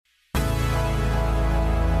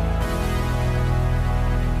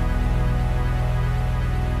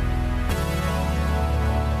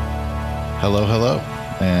Hello, hello,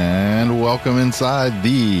 and welcome inside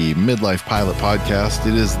the Midlife Pilot Podcast.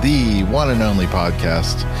 It is the one and only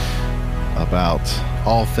podcast about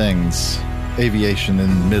all things aviation in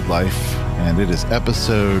midlife, and it is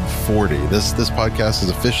episode 40. This podcast is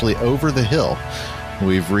officially over the hill.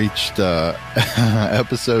 We've reached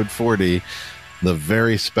episode 40, the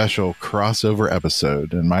very special crossover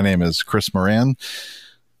episode, and my name is Chris Moran,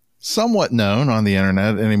 somewhat known on the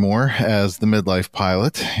internet anymore as the Midlife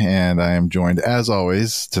Pilot, and I am joined, as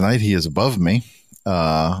always, tonight he is above me.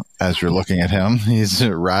 As you're looking at him, he's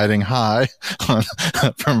riding high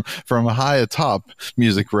from a high atop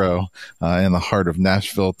Music Row in the heart of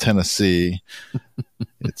Nashville, Tennessee.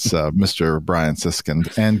 It's Mr. Brian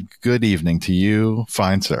Siskind, and good evening to you,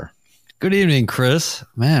 fine sir. Good evening, Chris.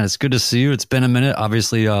 Man, it's good to see you. It's been a minute.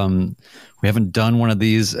 Obviously, we haven't done one of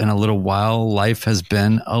these in a little while. Life has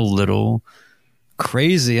been a little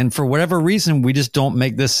crazy. And for whatever reason, we just don't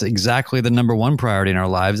make this exactly the number one priority in our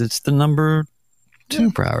lives. It's the number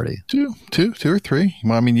two priority. Two or three.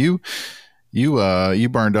 Well, I mean, you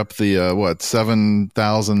burned up the,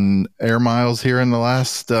 7,000 air miles here in the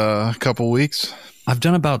last couple weeks? I've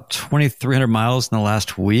done about 2,300 miles in the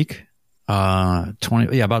last week. 20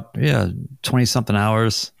 something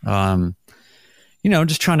hours.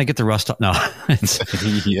 Just trying to get the rust up. No,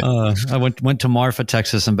 I went to Marfa,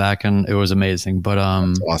 Texas and back, and it was amazing, but,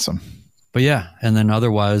 that's awesome. But yeah. And then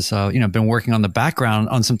otherwise, been working on the background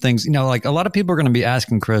on some things, like a lot of people are going to be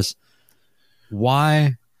asking, Chris,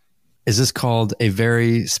 why is this called a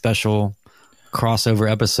very special crossover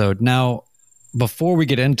episode? Now, before we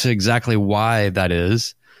get into exactly why that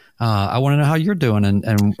is, I want to know how you're doing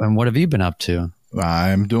and what have you been up to?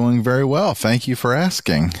 I'm doing very well. Thank you for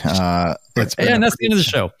asking. And that's the end of the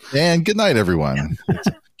show. And good night, everyone.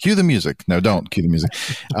 Cue the music. No, don't cue the music.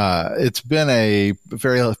 It's been a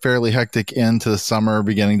fairly hectic end to the summer,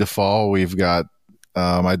 beginning to fall. We've got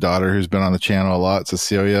my daughter, who's been on the channel a lot,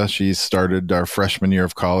 Cecilia. She started our freshman year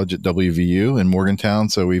of college at WVU in Morgantown.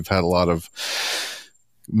 So we've had a lot of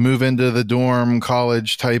move into the dorm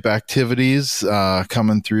college type activities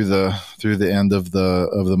coming through the end of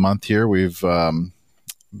the month here. We've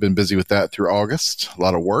been busy with that through August. A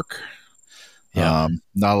lot of work. Yeah.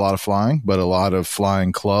 Not a lot of flying, but a lot of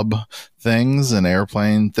flying club things and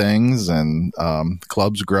airplane things, and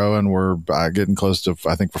clubs growing. We're getting close to,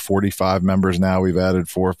 I think, for 45 members now. We've added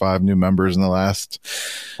 4 or 5 new members in the last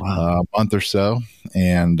month or so,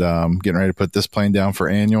 and getting ready to put this plane down for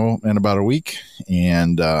annual in about a week.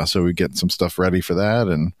 And so we get some stuff ready for that.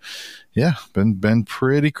 And yeah, been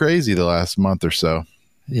pretty crazy the last month or so.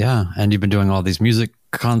 Yeah. And you've been doing all these music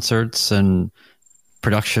concerts and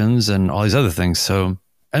productions and all these other things. So,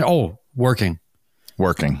 and working.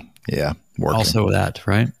 Yeah. Working. Also that,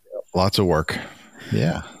 right? Lots of work.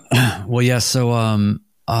 Yeah. Well, yeah. So,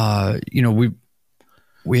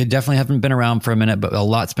 we definitely haven't been around for a minute, but a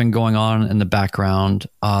lot's been going on in the background.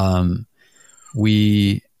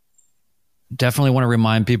 We definitely want to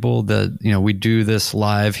remind people that, we do this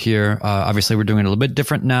live here. Obviously we're doing it a little bit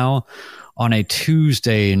different now on a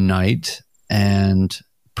Tuesday night, and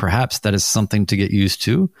perhaps that is something to get used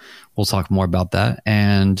to. We'll talk more about that.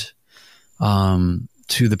 And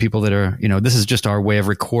to the people that are, this is just our way of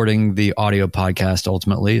recording the audio podcast.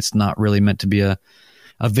 Ultimately, it's not really meant to be a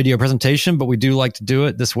video presentation, but we do like to do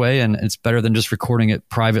it this way. And it's better than just recording it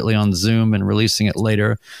privately on Zoom and releasing it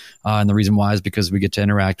later. And the reason why is because we get to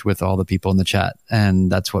interact with all the people in the chat,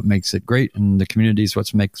 and that's what makes it great. And the community is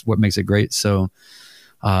what makes it great. So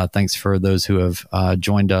thanks for those who have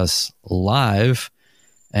joined us live.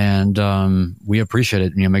 And we appreciate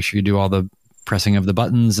it. Make sure you do all the pressing of the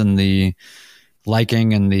buttons and the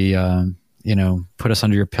liking and the, put us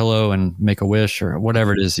under your pillow and make a wish or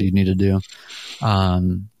whatever it is that you need to do.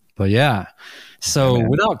 But yeah, so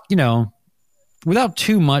without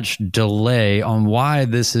too much delay on why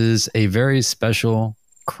this is a very special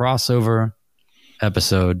crossover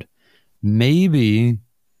episode, maybe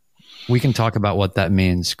we can talk about what that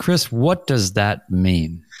means. Chris, what does that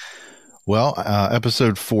mean? Well,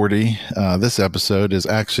 episode 40, this episode is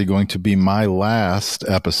actually going to be my last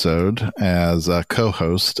episode as a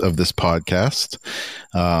co-host of this podcast.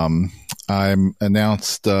 I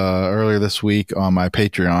announced earlier this week on my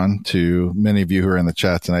Patreon, to many of you who are in the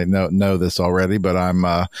chat tonight know this already, but I'm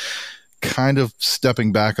kind of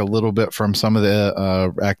stepping back a little bit from some of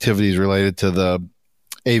the activities related to the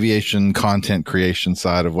aviation content creation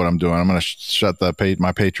side of what I'm doing. I'm going to shut the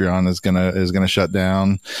my Patreon is going to shut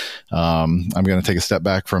down. I'm going to take a step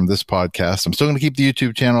back from this podcast. I'm still going to keep the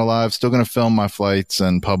YouTube channel alive, still going to film my flights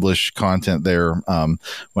and publish content there,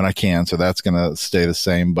 when I can. So that's going to stay the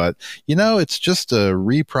same, but it's just a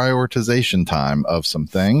reprioritization time of some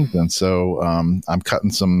things. And so, I'm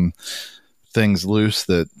cutting some things loose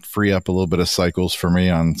that free up a little bit of cycles for me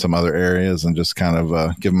on some other areas, and just kind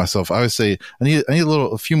of give myself, I always say I need a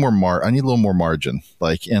little more margin,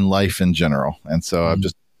 like in life in general. And so I'm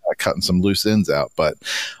just cutting some loose ends out. But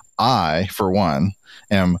I, for one,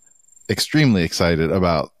 am extremely excited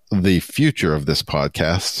about the future of this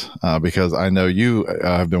podcast, because I know you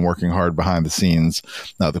have been working hard behind the scenes.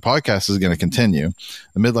 Now, the podcast is going to continue,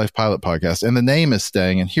 the Midlife Pilot podcast, and the name is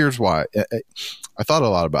staying. And here's why. I thought a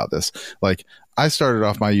lot about this. Like, I started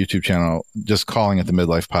off my YouTube channel just calling it the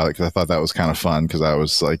Midlife Pilot because I thought that was kind of fun, because I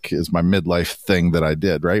was like, it's my midlife thing that I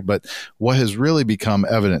did, right? But what has really become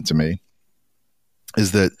evident to me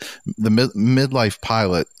is that the Midlife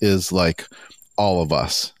Pilot is like all of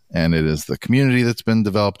us. And it is the community that's been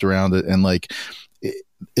developed around it. And like,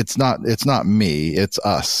 it's not me, it's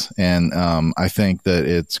us. And I think that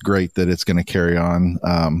it's great that it's going to carry on.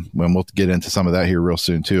 When we'll get into some of that here real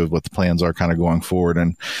soon too, of what the plans are kind of going forward,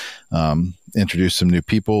 and introduce some new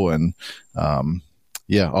people, and all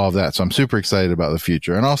of that. So I'm super excited about the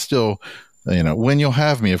future. And I'll still, when you'll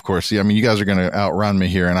have me, of course, I mean, you guys are going to outrun me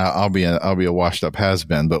here, and I'll be a washed up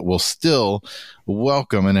has-been, but we'll still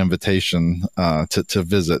welcome an invitation to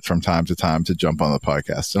visit from time to time, to jump on the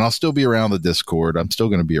podcast. And I'll still be around the Discord. I'm still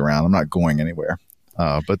going to be around. I'm not going anywhere.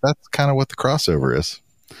 But that's kind of what the crossover is.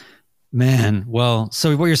 Man, well,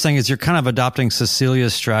 so what you're saying is you're kind of adopting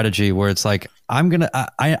Cecilia's strategy, where it's like,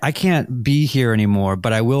 I can't be here anymore,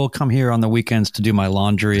 but I will come here on the weekends to do my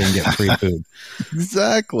laundry and get free food.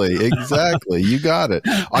 Exactly. You got it.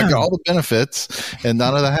 I got all the benefits and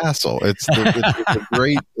none of the hassle. It's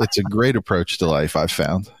a great approach to life, I've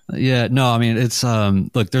found. Yeah, no, I mean, it's,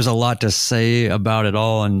 look, there's a lot to say about it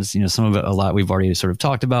all. And, some of it, a lot we've already sort of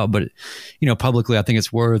talked about, but, publicly, I think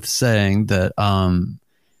it's worth saying that,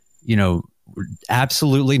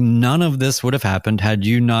 absolutely none of this would have happened had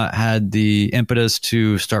you not had the impetus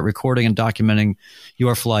to start recording and documenting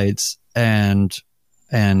your flights, and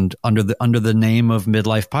under the name of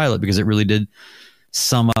Midlife Pilot, because it really did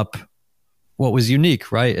sum up what was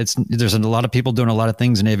unique, right? There's a lot of people doing a lot of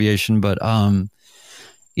things in aviation, but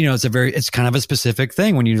it's kind of a specific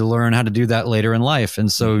thing when you learn how to do that later in life.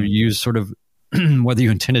 And so you sort of, whether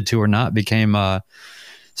you intended to or not, became a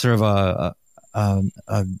sort of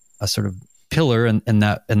a sort of pillar in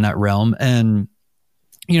that realm. And,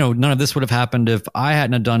 none of this would have happened if I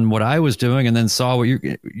hadn't have done what I was doing, and then saw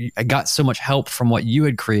I got so much help from what you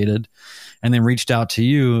had created, and then reached out to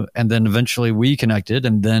you. And then eventually we connected,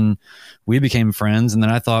 and then we became friends. And then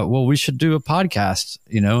I thought, well, we should do a podcast,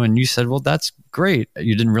 and you said, well, that's great.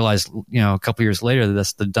 You didn't realize, a couple years later, that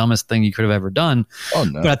that's the dumbest thing you could have ever done. Oh,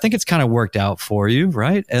 no. But I think it's kind of worked out for you.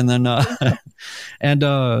 Right. And then,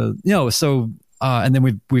 and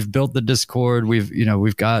then we've built the Discord.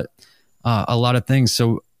 We've got a lot of things.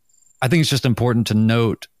 So I think it's just important to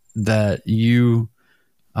note that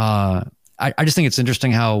I just think it's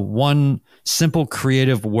interesting how one simple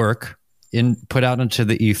creative work put out into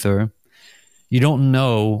the ether, you don't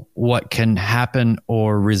know what can happen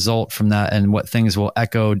or result from that, and what things will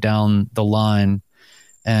echo down the line.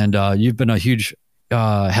 And you've been a huge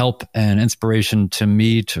help and inspiration to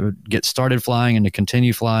me to get started flying and to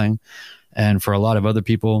continue flying, and for a lot of other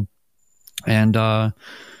people. And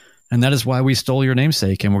that is why we stole your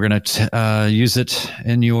namesake, and we're going to use it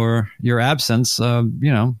in your absence, out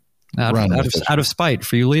of spite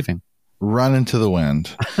for you leaving. Run into the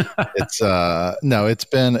wind.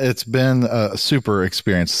 It's been a super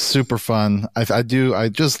experience, super fun. I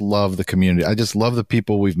just love the community. I just love the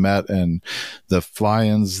people we've met and the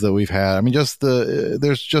fly-ins that we've had. I mean,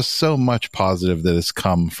 there's just so much positive that has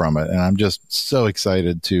come from it. And I'm just so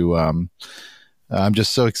excited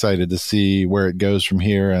to see where it goes from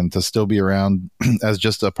here, and to still be around as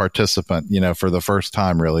just a participant, for the first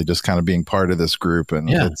time, really just kind of being part of this group.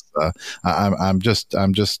 And I'm just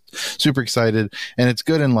super excited. And it's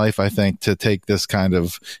good in life, I think, to take this kind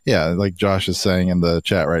of, like Josh is saying in the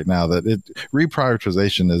chat right now, that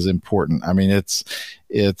reprioritization is important. I mean, it's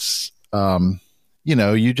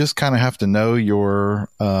you just kind of have to know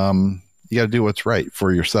you got to do what's right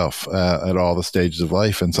for yourself at all the stages of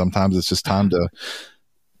life. And sometimes it's just time to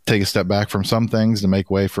take a step back from some things to make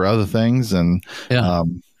way for other things. And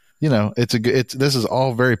this is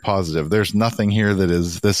all very positive. There's nothing here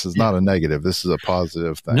this is not a negative. This is a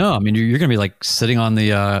positive thing. No, I mean, you're going to be like sitting on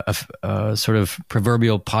the sort of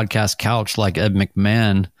proverbial podcast couch like Ed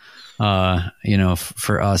McMahon,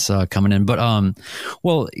 for us coming in. But,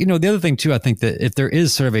 well, the other thing too, I think that if there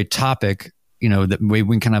is sort of a topic, that we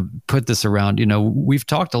can kind of put this around, we've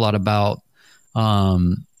talked a lot about,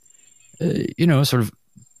 sort of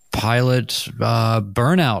pilot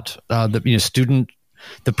burnout,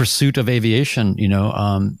 the pursuit of aviation.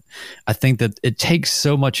 I think that it takes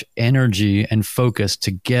so much energy and focus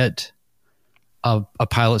to get a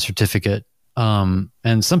pilot certificate. And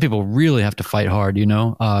some people really have to fight hard,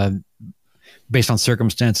 based on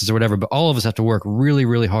circumstances or whatever, but all of us have to work really,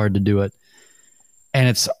 really hard to do it. And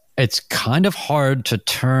it's kind of hard to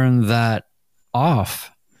turn that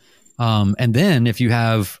off. And then if you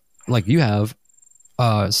have, like you have,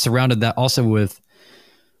 surrounded that also with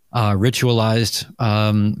ritualized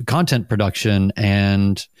content production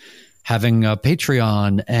and having a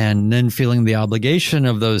Patreon and then feeling the obligation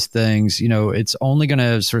of those things, it's only going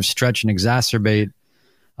to sort of stretch and exacerbate.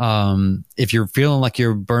 If you're feeling like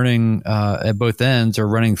you're burning at both ends or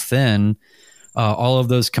running thin, all of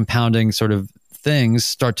those compounding sort of things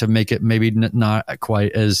start to make it maybe not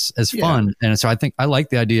quite as fun. And so I think I like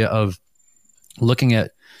the idea of looking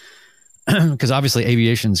at, because obviously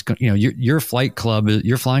aviation's, your flying club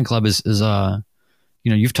is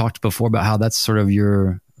you've talked before about how that's sort of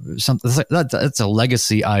that's a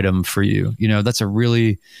legacy item for you. That's a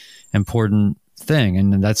really important thing.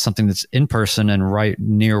 And that's something that's in person and right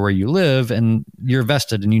near where you live, and you're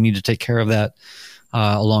vested and you need to take care of that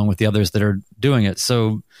along with the others that are doing it.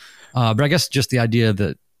 So, but I guess just the idea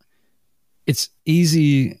that it's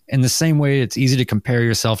easy in the same way it's easy to compare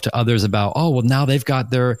yourself to others about, oh, well, now they've got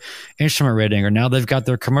their instrument rating, or now they've got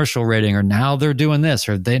their commercial rating, or now they're doing this,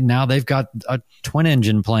 or now they've got a twin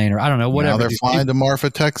engine plane, or I don't know, whatever. Now they're flying to Marfa,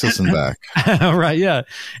 Texas and back. Right. Yeah.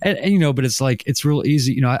 And but it's like, it's real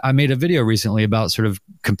easy. I made a video recently about sort of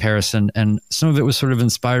comparison, and some of it was sort of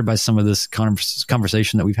inspired by some of this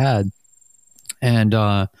conversation that we've had. And,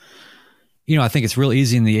 I think it's real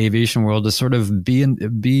easy in the aviation world to sort of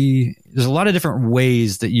there's a lot of different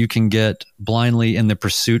ways that you can get blindly in the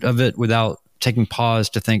pursuit of it without taking pause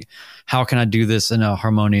to think, how can I do this in a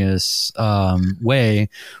harmonious way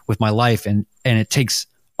with my life? And it takes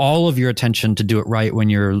all of your attention to do it right when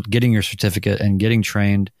you're getting your certificate and getting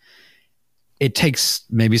trained. It takes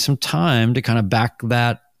maybe some time to kind of back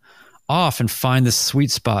that off and find the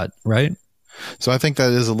sweet spot, right? So I think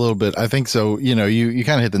that is a little bit, I think so, you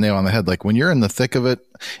kind of hit the nail on the head. Like when you're in the thick of it,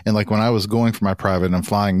 and like when I was going for my private and I'm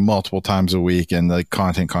flying multiple times a week and like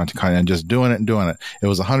content, and just doing it, it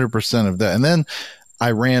was 100% of that. And then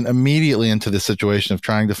I ran immediately into the situation of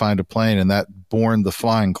trying to find a plane, and that born the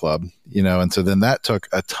flying club, and so then that took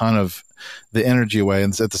a ton of the energy away.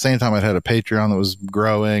 And at the same time, I had a Patreon that was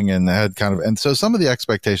growing, and I had and so some of the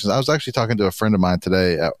expectations, I was actually talking to a friend of mine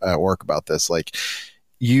today at work about this, like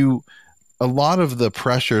a lot of the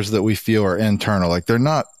pressures that we feel are internal. Like they're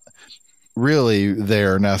not really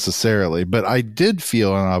there necessarily, but I did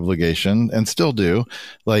feel an obligation and still do.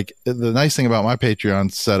 Like the nice thing about my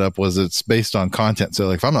Patreon setup was it's based on content. So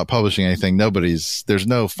like if I'm not publishing anything, there's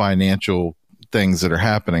no financial things that are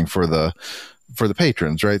happening for the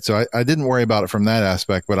patrons, right? So I didn't worry about it from that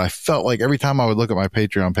aspect, but I felt like every time I would look at my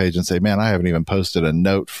Patreon page and say, man, I haven't even posted a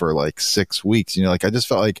note for like 6 weeks, like I just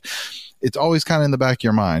felt like it's always kind of in the back of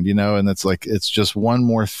your mind, and it's like, it's just one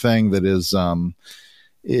more thing that is,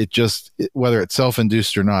 whether it's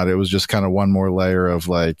self-induced or not, it was just kind of one more layer of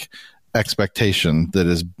like expectation that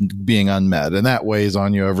is being unmet, and that weighs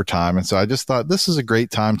on you over time. And so I just thought this is a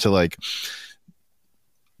great time to like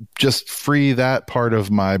just free that part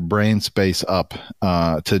of my brain space up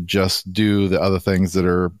to just do the other things that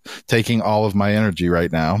are taking all of my energy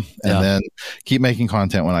right now, and then keep making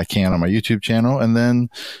content when I can on my YouTube channel. And then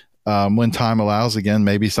when time allows, again,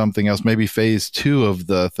 maybe something else, maybe phase 2 of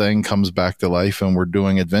the thing comes back to life, and we're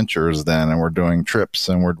doing adventures then, and we're doing trips,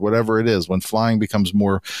 and we're whatever it is, when flying becomes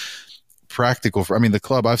more practical the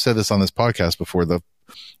club, I've said this on this podcast before, the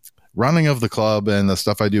running of the club and the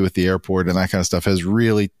stuff I do with the airport and that kind of stuff has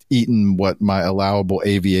really eaten what my allowable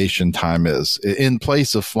aviation time is in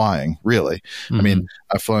place of flying, really. Mm-hmm.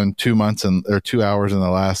 I've flown 2 months or 2 hours in the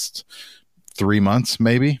last 3 months,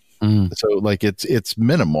 maybe. So like it's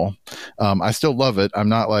minimal. I still love it. I'm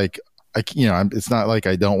not like, it's not like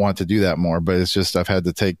I don't want to do that more, but it's just, I've had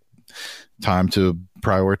to take time to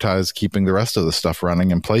prioritize keeping the rest of the stuff running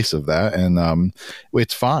in place of that. And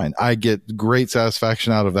it's fine. I get great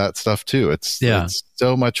satisfaction out of that stuff too. It's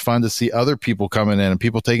so much fun to see other people coming in and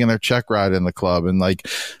people taking their check ride in the club and like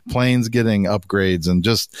planes getting upgrades, and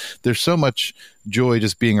just there's so much joy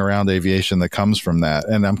just being around aviation that comes from that.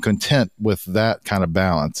 And I'm content with that kind of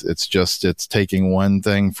balance. It's taking one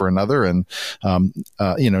thing for another, and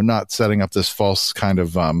not setting up this false kind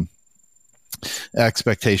of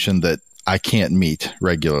expectation that I can't meet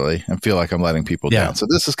regularly and feel like I'm letting people down. So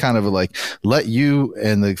this is kind of like, let you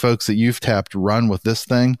and the folks that you've tapped run with this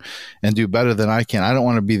thing and do better than I can. I don't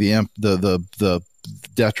want to be the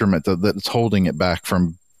detriment that's holding it back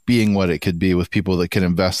from being what it could be with people that can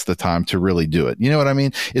invest the time to really do it. You know what I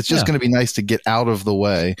mean? It's just going to be nice to get out of the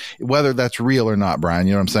way, whether that's real or not, Brian.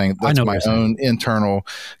 You know what I'm saying? That's my own internal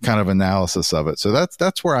kind of analysis of it. So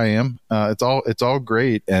that's where I am. It's all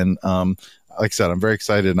great. And, like I said, I'm very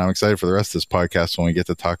excited, and I'm excited for the rest of this podcast when we get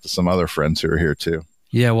to talk to some other friends who are here too.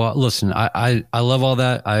 Yeah. Well, listen, I love all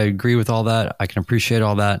that. I agree with all that. I can appreciate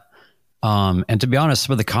all that. And to be honest,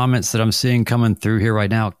 some of the comments that I'm seeing coming through here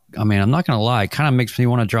right now, I mean, I'm not going to lie, it kind of makes me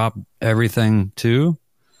want to drop everything too.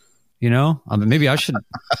 Maybe I should.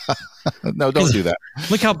 No, don't do that.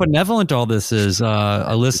 Look how benevolent all this is.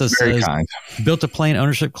 Alyssa says, kind. Built a plane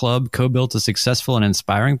ownership club, co-built a successful and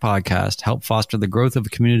inspiring podcast, helped foster the growth of a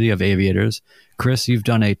community of aviators. Chris, you've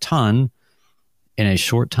done a ton in a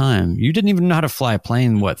short time. You didn't even know how to fly a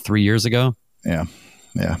plane, 3 years ago? Yeah.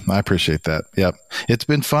 Yeah. I appreciate that. Yep. It's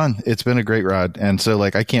been fun. It's been a great ride. And so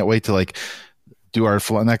I can't wait to do our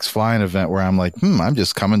next flying event where I'm like, I'm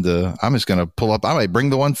just going to pull up. I might bring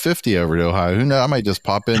the 150 over to Ohio. Who knows? I might just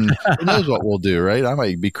pop in. Who knows what we'll do, right? I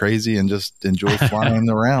might be crazy and just enjoy flying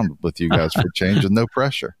around with you guys for change with no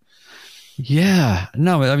pressure. Yeah.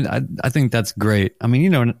 No, I mean, I think that's great. I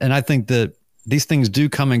mean, and I think that these things do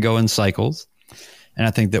come and go in cycles. And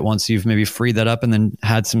I think that once you've maybe freed that up and then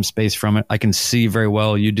had some space from it, I can see very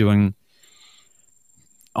well you doing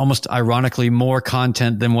almost ironically more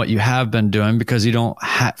content than what you have been doing, because you don't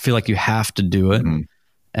feel like you have to do it. Mm.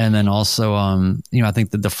 And then also, I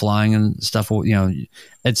think that the flying and stuff will,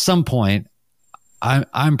 at some point,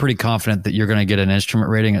 I'm pretty confident that you're going to get an instrument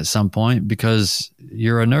rating at some point, because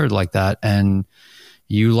you're a nerd like that and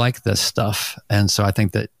you like this stuff. And so I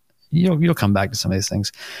think that you'll come back to some of these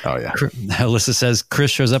things. Oh yeah. Alyssa says Chris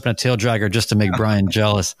shows up in a tail dragger just to make Brian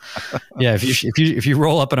jealous. Yeah. If you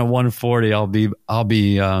roll up in a 140, I'll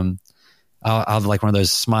have like one of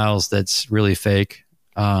those smiles that's really fake.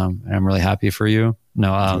 And I'm really happy for you.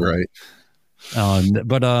 No. Right.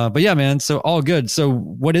 But yeah, man. So all good. So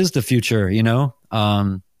what is the future?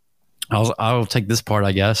 I'll take this part,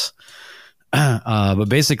 I guess. But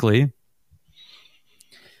basically,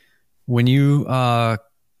 when you,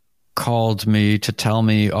 called me to tell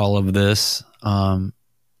me all of this, and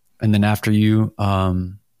then after you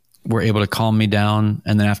were able to calm me down,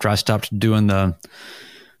 and then after I stopped doing the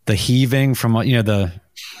heaving from you know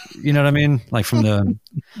what I mean, like from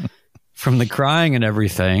the crying and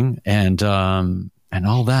everything, and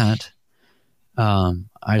all that,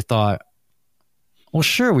 I thought, well,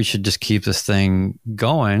 sure, we should just keep this thing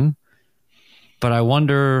going, but I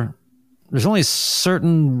wonder. There's only a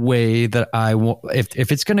certain way that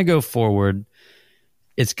if it's going to go forward,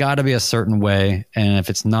 it's got to be a certain way. And if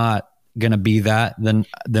it's not going to be that, then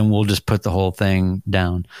we'll just put the whole thing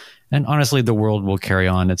down. And honestly, the world will carry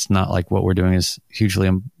on. It's not like what we're doing is hugely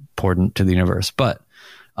important to the universe. But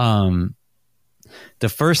the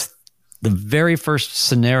very first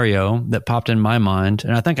scenario that popped in my mind,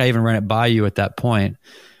 and I think I even ran it by you at that point,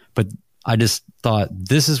 but I just thought,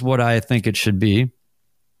 this is what I think it should be.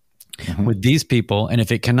 Mm-hmm. With these people, and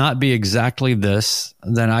if it cannot be exactly this,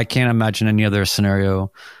 then I can't imagine any other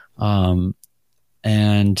scenario. And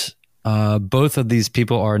both of these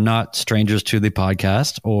people are not strangers to the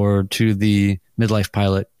podcast or to the Midlife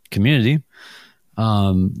Pilot community.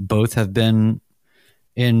 Both have been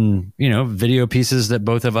in, video pieces that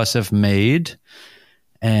both of us have made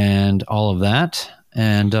and all of that.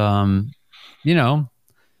 And,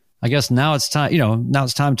 I guess now it's time,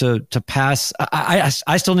 to pass.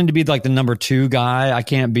 I still need to be like the number 2 guy. I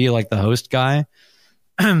can't be like the host guy.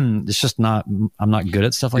 It's just I'm not good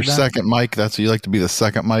at stuff like that. Second mic. That's what you like to be, the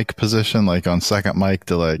second mic position, like on second mic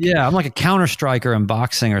to like. Yeah. I'm like a counter striker in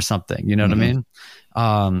boxing or something. You know what I mean?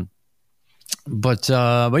 But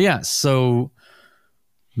yeah, so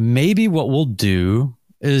maybe what we'll do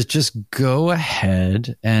is just go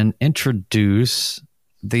ahead and introduce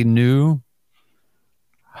the new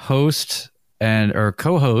host or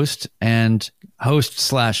co-host and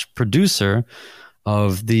host / producer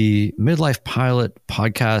of the Midlife Pilot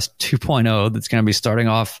Podcast 2.0 that's going to be starting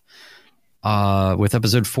off with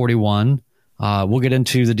episode 41. We'll get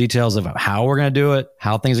into the details of how we're going to do it,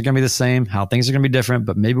 how things are going to be the same, how things are going to be different,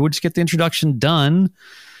 but maybe we'll just get the introduction done.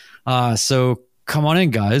 So come on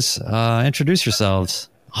in, guys. Introduce yourselves.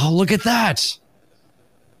 Oh, look at that.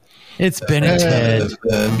 It's Ben and Ted.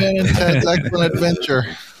 Ben and Ted's Excellent Adventure.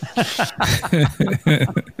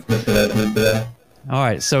 All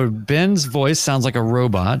right. So Ben's voice sounds like a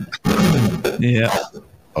robot. Yeah.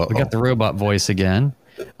 Uh-oh. We got the robot voice again.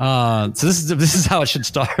 So this is how it should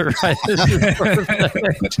start, right? This is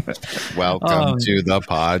perfect. Welcome to the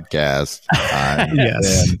podcast.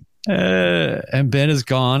 Yes. And Ben is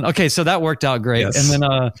gone. Okay, so that worked out great. Yes. And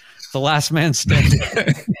then the last man standing.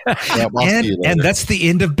 Yeah, I'll see you later. And that's the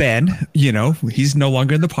end of Ben. You know, he's no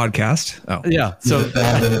longer in the podcast. Oh, Yeah. So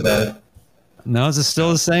no, it's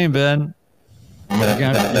still the same, Ben. You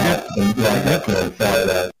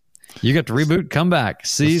got to reboot, come back.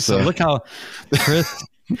 See, so look how Chris.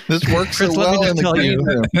 This works so Chris, let me well just in the tell green you.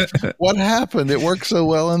 room. What happened? It worked so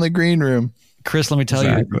well in the green room. Chris, let me tell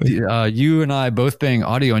Exactly. you, you and I both being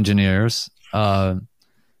audio engineers,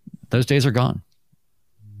 those days are gone.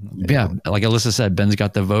 Yeah, like Alyssa said, Ben's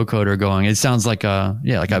got the vocoder going. It sounds like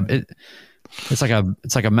it's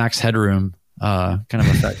like a Max Headroom kind of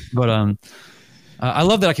effect. But I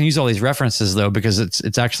love that I can use all these references though, because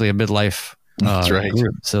it's actually a midlife That's right.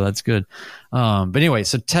 group, so that's good. But anyway,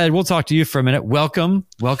 so Ted, we'll talk to you for a minute. Welcome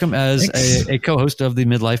as a co-host of the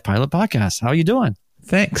Midlife Pilot Podcast. How are you doing?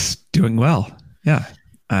 thanks. Doing well. Yeah.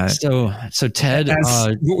 So Ted,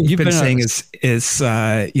 As what we've been saying is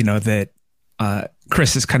that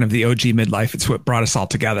Chris is kind of the OG midlife. It's what brought us all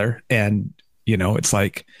together, and it's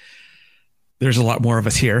like there's a lot more of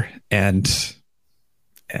us here, and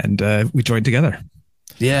we joined together.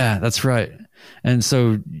 Yeah, that's right. And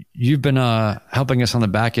so you've been helping us on the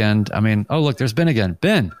back end. I mean, oh look, there's Ben again.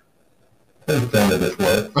 Ben.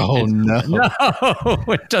 Oh no! No,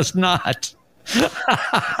 it does not.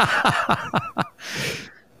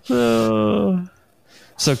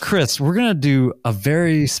 So Chris, we're going to do a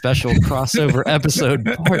very special crossover episode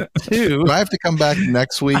part 2. Do I have to come back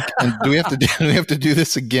next week? And do we have to do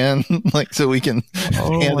this again, like so we can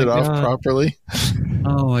hand it off properly?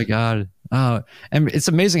 Oh my God! And it's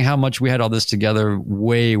amazing how much we had all this together.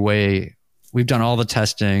 Way. We've done all the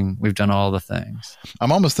testing. We've done all the things.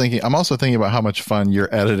 I'm also thinking about how much fun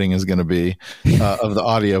your editing is going to be of the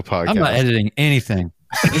audio podcast. I'm not editing anything.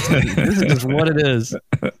 This is just what it is.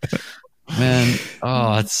 Man,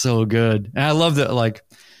 oh, it's so good. And I love that, like,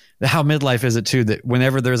 how midlife is it too, that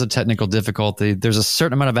whenever there's a technical difficulty, there's a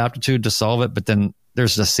certain amount of aptitude to solve it, but then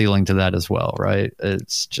there's a ceiling to that as well, right?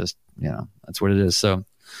 It's just, that's what it is. So,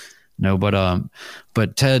 no,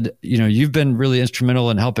 but Ted, you've been really instrumental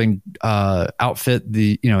in helping outfit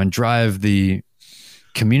and drive the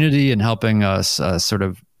community and helping us sort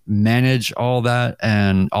of manage all that,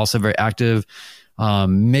 and also very active.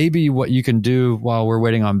 Maybe what you can do while we're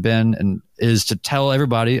waiting on Ben is to tell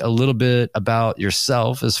everybody a little bit about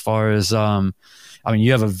yourself, as far as,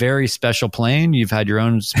 you have a very special plane. You've had your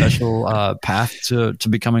own special path to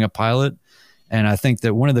becoming a pilot. And I think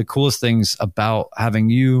that one of the coolest things about having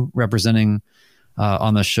you representing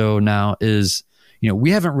on the show now is,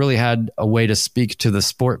 we haven't really had a way to speak to the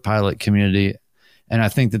sport pilot community. And I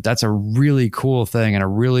think that that's a really cool thing and a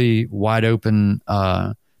really wide open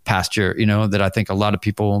pasture, that I think a lot of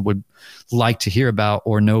people would like to hear about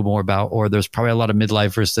or know more about, or there's probably a lot of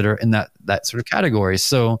midlifers that are in that sort of category.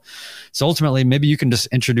 So ultimately, maybe you can just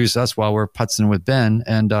introduce us while we're putzing with Ben,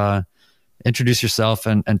 and introduce yourself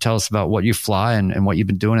and tell us about what you fly and what you've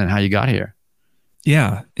been doing and how you got here.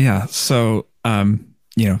 Yeah. So,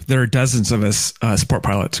 there are dozens of us sport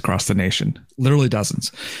pilots across the nation, literally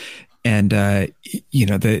dozens. And, the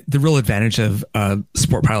real advantage of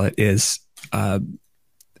sport pilot is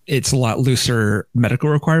it's a lot looser medical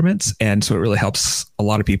requirements. And so it really helps a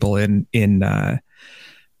lot of people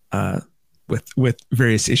with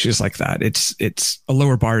various issues like that. It's a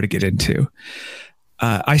lower bar to get into.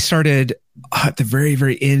 I started at the very,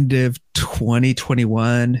 very end of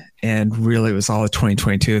 2021, and really it was all of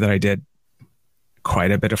 2022 that I did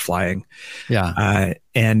quite a bit of flying. Yeah.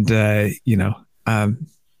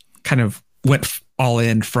 Kind of went all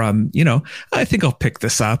in from, I think I'll pick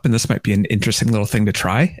this up and this might be an interesting little thing to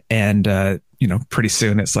try. And, pretty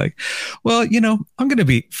soon it's like, well, I'm going to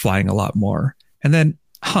be flying a lot more. And then,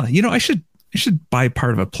 I should buy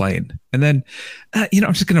part of a plane. And then,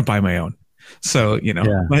 I'm just going to buy my own. So, things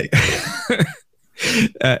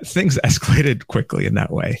escalated quickly in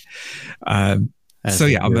that way. I'm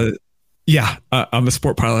Yeah, I'm a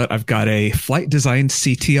sport pilot. I've got a flight design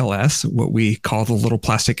CTLS, what we call the little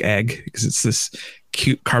plastic egg, because it's this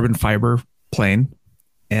cute carbon fiber plane.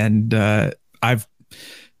 And I've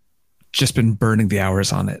just been burning the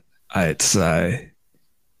hours on it. You've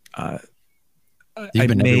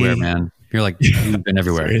been everywhere, man. You've been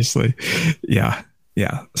everywhere. Seriously. Yeah.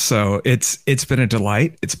 So it's been a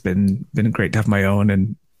delight. It's been great to have my own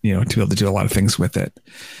and, to be able to do a lot of things with it.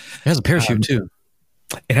 It has a parachute too.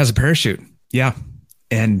 It has a parachute. Yeah.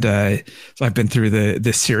 And so I've been through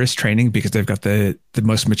the Cirrus training because they've got the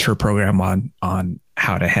most mature program on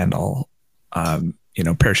how to handle,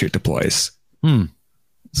 parachute deploys.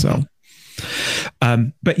 So,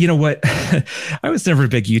 but you know what? I was never a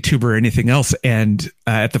big YouTuber or anything else. And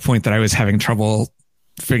at the point that I was having trouble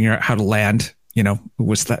figuring out how to land,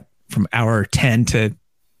 was that from hour 10 to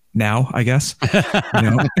now, I guess,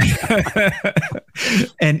 and,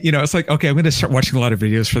 it's like, okay, I'm going to start watching a lot of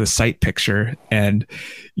videos for the sight picture. And,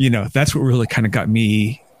 that's what really kind of got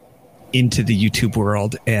me into the YouTube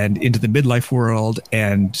world and into the midlife world.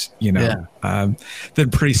 And, then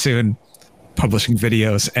pretty soon publishing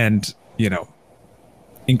videos and,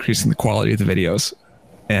 increasing the quality of the videos.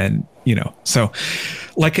 And, so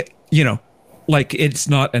like it's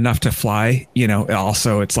not enough to fly,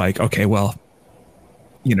 also it's like, okay, well,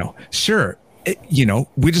 sure.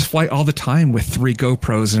 We just fly all the time with 3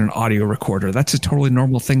 GoPros and an audio recorder. That's a totally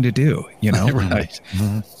normal thing to do, Right.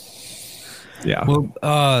 Mm-hmm. Yeah. Well,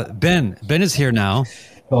 Ben is here now.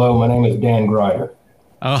 Hello, my name is Dan Grider.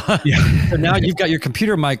 Yeah. So now you've got your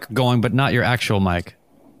computer mic going, but not your actual mic.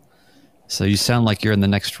 So you sound like you're in the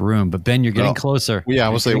next room, but Ben, you're getting closer. Yeah, I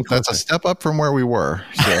was saying that's a step up from where we were.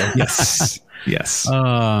 So. Yes.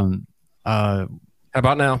 How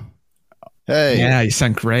about now? Hey. Yeah, you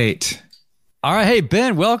sound great. All right. Hey,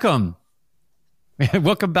 Ben, welcome.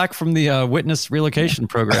 Welcome back from the Witness Relocation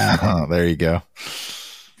Program. Oh, there you go.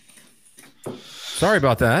 Sorry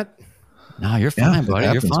about that. No, you're fine, buddy.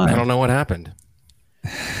 You're fine. I don't know what happened.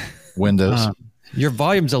 Windows. Your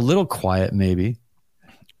volume's a little quiet, maybe.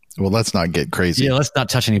 Well, let's not get crazy. Yeah, let's not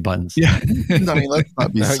touch any buttons. Yeah. Let's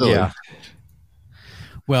not be silly. Yeah.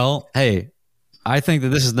 Well, hey, I think that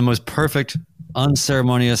this is the most perfect,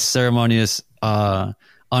 ceremonious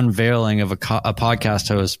unveiling of a podcast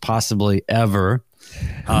host possibly ever.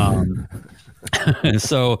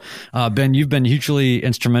 So, Ben, you've been hugely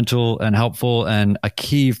instrumental and helpful and a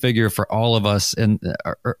key figure for all of us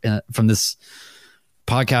from this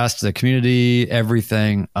podcast, the community,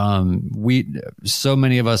 everything. So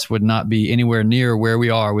many of us would not be anywhere near where we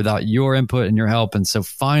are without your input and your help. And so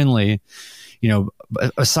finally,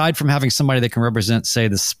 aside from having somebody that can represent, say,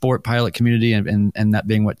 the sport pilot community and that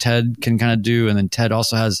being what Ted can kind of do. And then Ted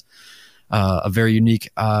also has a very unique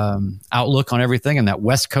outlook on everything and that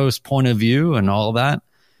West Coast point of view and all of that.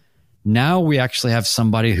 Now we actually have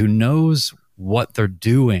somebody who knows what they're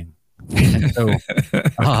doing. And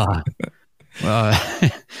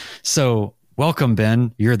so welcome,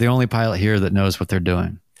 Ben. You're the only pilot here that knows what they're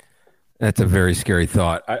doing. That's a very scary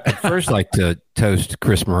thought. I'd first like to toast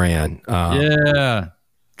Chris Moran. Yeah.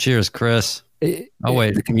 Cheers, Chris.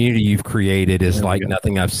 The community you've created is like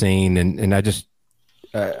nothing I've seen. And I just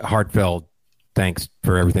heartfelt thanks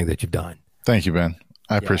for everything that you've done. Thank you, Ben.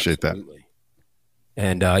 I appreciate absolutely.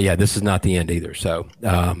 That. And this is not the end either. So,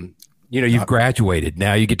 you've graduated.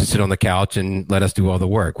 Now you get to sit on the couch and let us do all the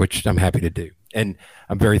work, which I'm happy to do. And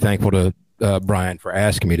I'm very thankful to Brian for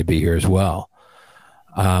asking me to be here as well.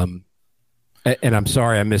 And I'm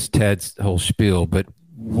sorry I missed Ted's whole spiel, but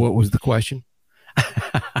what was the question?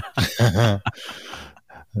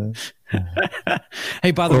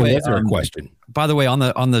 Hey, by the way, was there a question? By the way, on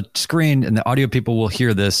the screen, and the audio people will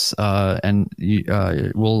hear this, and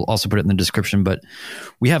we'll also put it in the description. But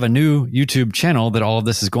we have a new YouTube channel that all of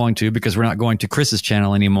this is going to, because we're not going to Chris's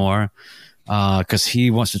channel anymore, because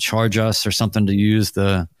he wants to charge us or something to use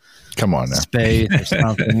the. Come on now. Space or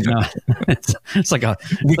something. It's like a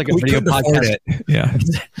video podcast. Yeah.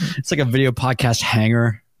 It's like a video podcast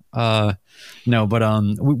hanger. We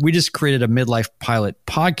just created a Midlife Pilot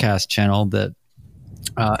podcast channel that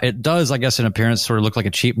it does, I guess, in appearance sort of look like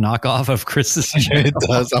a cheap knockoff of Chris's channel. It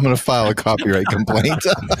does. I'm going to file a copyright complaint.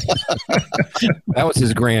 That was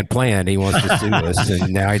his grand plan. He wants to sue us,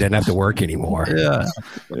 and now he doesn't have to work anymore. Yeah.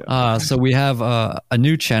 So we have a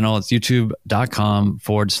new channel. It's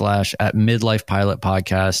youtube.com/@Midlife Pilot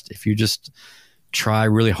Podcast. If you just try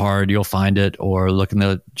really hard, you'll find it, or look in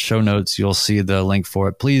the show notes, you'll see the link for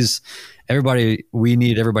it. Please, everybody, we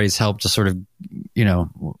need everybody's help to sort of,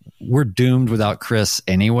 we're doomed without Chris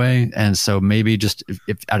anyway. And so maybe just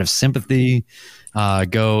if out of sympathy,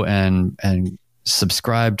 go and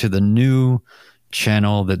subscribe to the new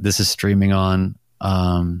channel that this is streaming on,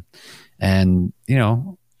 and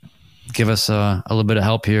give us a little bit of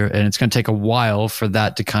help here. And it's going to take a while for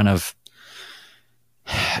that to kind of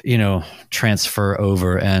transfer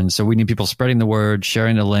over. And so we need people spreading the word,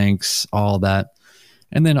 sharing the links, all that.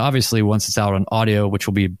 And then obviously once it's out on audio, which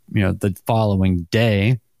will be, the following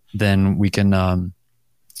day, then we can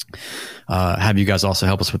have you guys also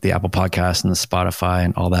help us with the Apple Podcast and the Spotify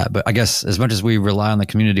and all that. But I guess as much as we rely on the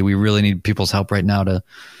community, we really need people's help right now to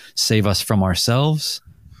save us from ourselves,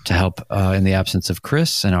 to help in the absence of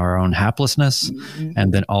Chris and our own haplessness.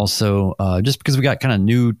 And then also just because we got kind of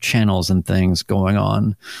new channels and things going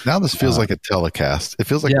on. Now this feels like a telecast. It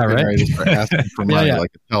feels like we're ready to start asking for money, like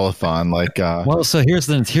a telethon. Well, so here's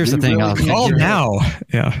the thing. Really call now.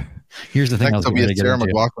 Yeah. Here's the thing. Next will be a Sarah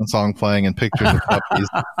McLachlan song playing and pictures of puppies.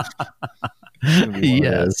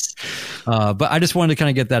 Yes. But I just wanted to kind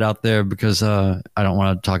of get that out there because I don't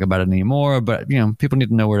want to talk about it anymore, but people need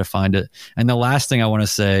to know where to find it. And the last thing I want to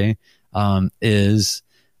say is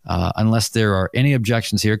unless there are any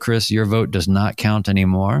objections here, Chris, your vote does not count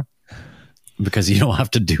anymore because you don't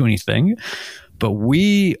have to do anything. But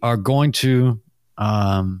we are going to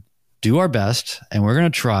do our best, and we're going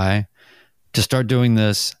to try to start doing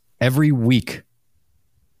this every week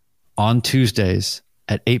on Tuesdays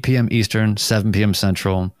at 8 p.m. Eastern, 7 p.m.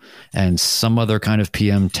 Central, and some other kind of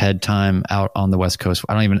PM TED time out on the West Coast.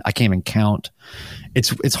 I can't even count.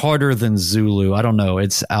 It's harder than Zulu. I don't know.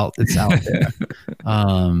 It's out there.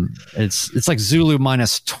 It's like Zulu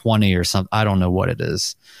minus 20 or something. I don't know what it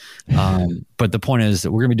is. But the point is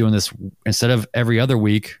that we're going to be doing this instead of every other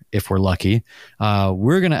week, if we're lucky.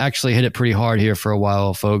 We're going to actually hit it pretty hard here for a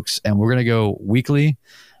while, folks, and we're going to go weekly.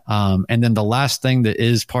 And then the last thing that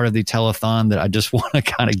is part of the telethon that I just want to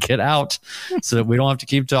kind of get out so that we don't have to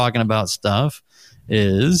keep talking about stuff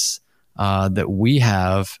is that we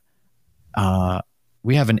have an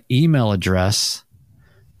email address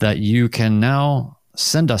that you can now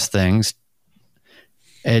send us things.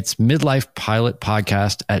 It's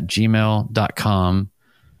midlifepilotpodcast@gmail.com.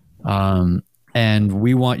 And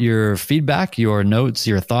we want your feedback, your notes,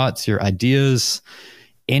 your thoughts, your ideas,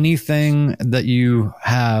 anything that you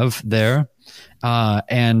have there. We'll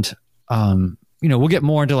get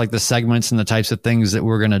more into like the segments and the types of things that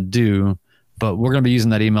we're going to do, but we're going to be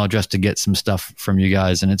using that email address to get some stuff from you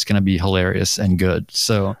guys, and it's going to be hilarious and good.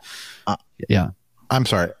 So, yeah. I'm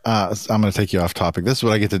sorry. I'm going to take you off topic. This is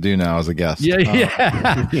what I get to do now as a guest. Yeah.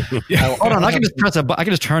 Hold on. I can just press a button. I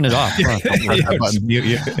can just turn it off.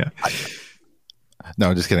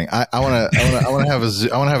 No, just kidding. I want to have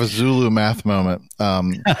a Zulu math moment.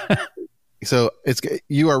 So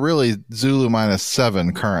you are really Zulu minus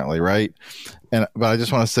 7 currently, right? But I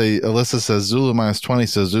just want to say, Alyssa says Zulu minus 20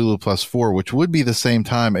 says Zulu plus 4, which would be the same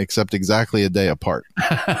time except exactly a day apart.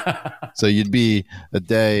 So you'd be a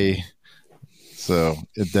day. So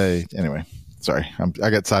a day. Anyway, sorry, I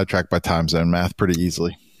got sidetracked by time zone math pretty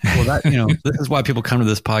easily. Well, this is why people come to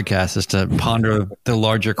this podcast, is to ponder the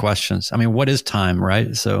larger questions. I mean, what is time,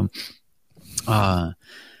 right? So, but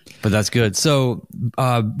that's good. So,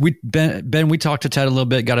 we talked to Ted a little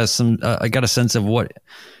bit, got a sense of what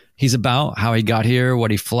he's about, how he got here, what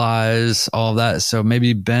he flies, all of that. So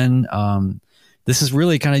maybe Ben, this is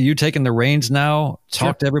really kind of you taking the reins now.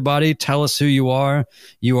 Talk to everybody. Tell us who you are.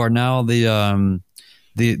 You are now the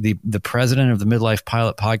president of the Midlife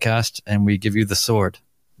Pilot Podcast, and we give you the sword.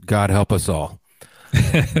 God help us all.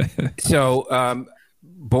 So,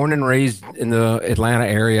 born and raised in the Atlanta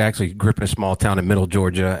area, actually grew up in a small town in Middle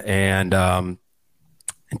Georgia. And in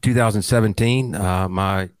 2017,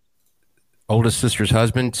 my oldest sister's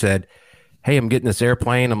husband said, "Hey, I'm getting this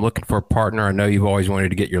airplane. I'm looking for a partner. I know you've always wanted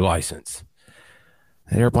to get your license."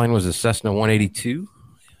 The airplane was a Cessna 182,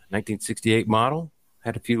 1968 model.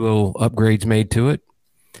 Had a few little upgrades made to it.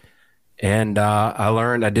 And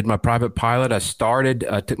I did my private pilot. I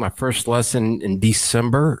took my first lesson in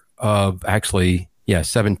December of 17.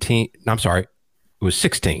 I'm sorry, it was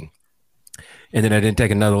 16. And then I didn't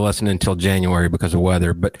take another lesson until January because of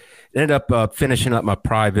weather, but ended up finishing up my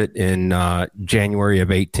private in January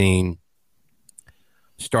of 18.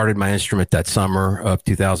 Started my instrument that summer of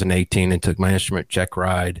 2018 and took my instrument check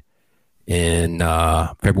ride in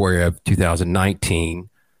February of 2019.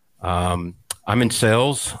 I'm in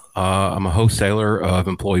sales. I'm a wholesaler of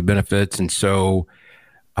employee benefits. And so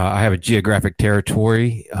I have a geographic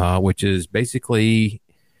territory, which is basically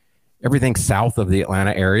everything south of the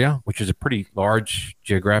Atlanta area, which is a pretty large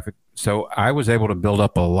geographic. So I was able to build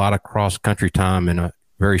up a lot of cross-country time in a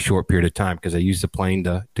very short period of time because I used the plane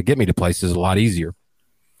to get me to places a lot easier.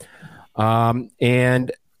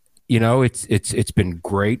 And, it's been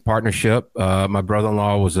great partnership. My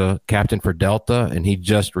brother-in-law was a captain for Delta, and he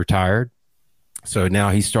just retired. So now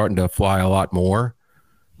he's starting to fly a lot more,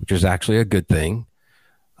 which is actually a good thing.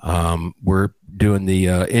 We're doing the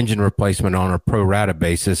engine replacement on a pro rata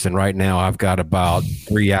basis, and right now I've got about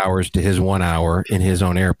 3 hours to his 1 hour in his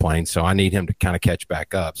own airplane, so I need him to kind of catch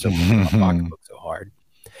back up. So my pocketbook so hard.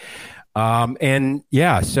 And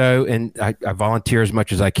I volunteer as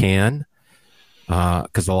much as I can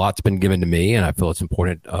because a lot's been given to me, and I feel it's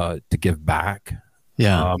important to give back.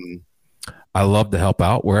 Yeah. I love to help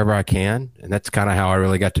out wherever I can, and that's kind of how I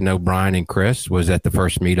really got to know Brian and Chris, was at the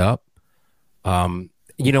first meetup.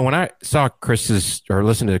 When I saw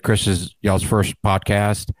listened to Chris's, y'all's first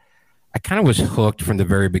podcast, I kind of was hooked from the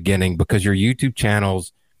very beginning because your YouTube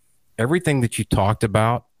channels, everything that you talked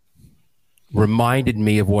about reminded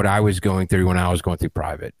me of what I was going through when I was going through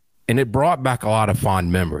private. And it brought back a lot of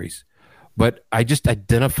fond memories. But I just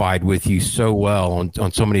identified with you so well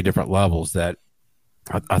on so many different levels that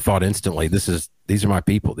I thought instantly, these are my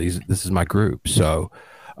people. This is my group. So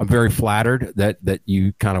I'm very flattered that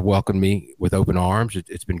you kind of welcomed me with open arms.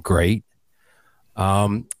 It's been great.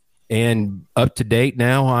 And up to date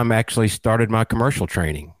now, I'm actually started my commercial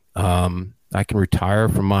training. I can retire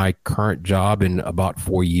from my current job in about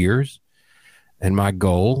 4 years. And my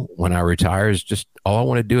goal when I retire is just all I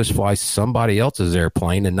want to do is fly somebody else's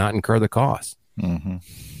airplane and not incur the cost. Mm-hmm.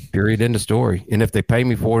 Period. End of story. And if they pay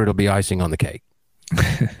me for it, it'll be icing on the cake.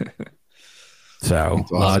 So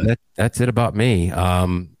awesome. That's it about me.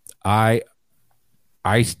 I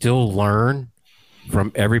still learn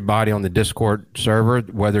from everybody on the Discord server,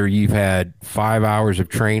 whether you've had 5 hours of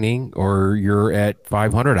training or you're at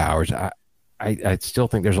 500 hours. I still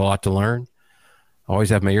think there's a lot to learn. I always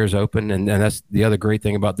have my ears open, and that's the other great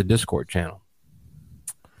thing about the Discord channel.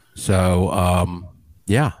 So,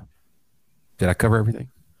 yeah. Did I cover everything?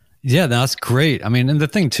 Yeah, that's great. I mean, and the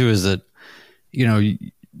thing too is that,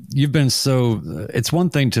 you've been it's one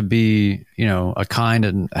thing to be, a kind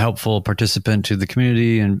and helpful participant to the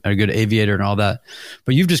community and a good aviator and all that,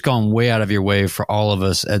 but you've just gone way out of your way for all of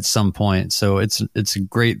us at some point. So it's a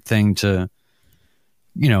great thing to,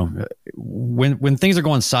 when things are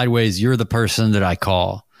going sideways, you're the person that I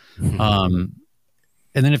call. And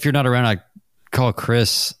then if you're not around, I call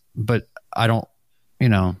Chris, but I don't, he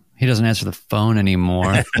doesn't answer the phone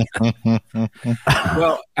anymore.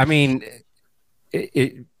 Well, I mean,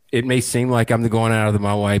 it may seem like I'm going out of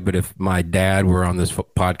my way, but if my dad were on this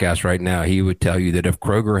podcast right now, he would tell you that if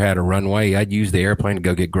Kroger had a runway, I'd use the airplane to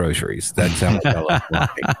go get groceries. That's how much I love flying.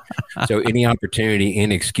 So any opportunity,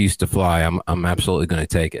 any excuse to fly, I'm absolutely going to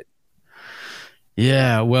take it.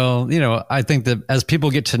 Yeah, well, I think that as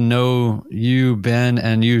people get to know you, Ben,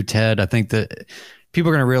 and you, Ted, I think that people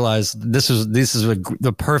are going to realize this is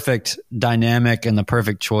the perfect dynamic and the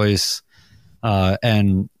perfect choice,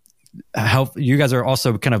 and help. You guys are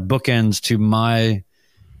also kind of bookends to my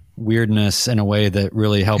weirdness in a way that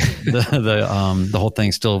really help the whole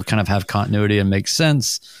thing still kind of have continuity and make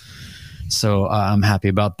sense. So I'm happy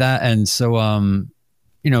about that. And so,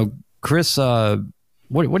 Chris,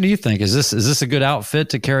 what do you think? Is this a good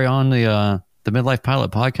outfit to carry on the Midlife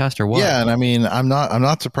Pilot podcast, or what? Yeah, and I mean, I'm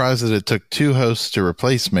not surprised that it took two hosts to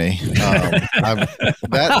replace me.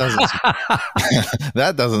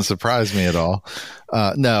 That doesn't surprise me at all.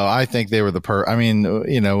 No, I think they were I mean,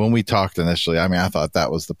 when we talked initially, I mean, I thought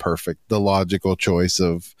that was the logical choice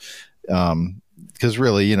of, because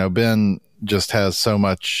really, Ben just has so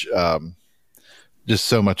much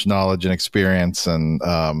knowledge and experience, and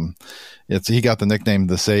he got the nickname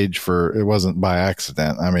the Sage it wasn't by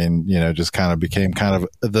accident. I mean, just kind of became kind of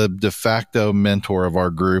the de facto mentor of our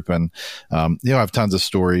group. And, I have tons of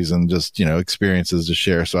stories and just, experiences to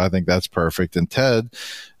share. So I think that's perfect. And Ted,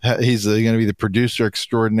 he's going to be the producer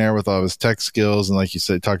extraordinaire with all of his tech skills. And like you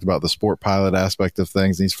said, talked about the sport pilot aspect of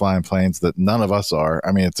things. And he's flying planes that none of us are.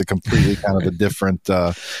 I mean, it's a completely kind of a different,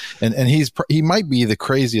 and he might be the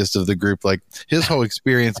craziest of the group. Like his whole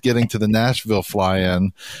experience getting to the Nashville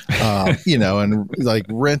fly-in, and like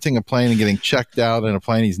renting a plane and getting checked out in a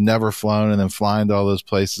plane he's never flown and then flying to all those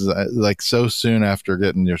places, like so soon after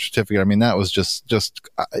getting your certificate. I mean, that was just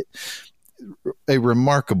a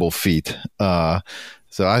remarkable feat.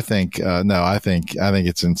 So I think, I think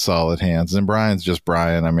it's in solid hands, and Brian's just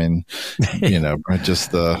Brian. I mean,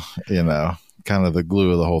 just kind of the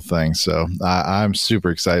glue of the whole thing. So I'm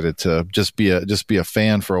super excited to just be a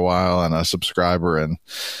fan for a while and a subscriber, and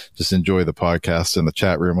just enjoy the podcast and the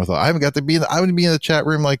chat room with all. I haven't got to I would be in the chat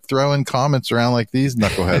room, like throwing comments around like these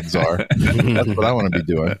knuckleheads are. That's what I want to be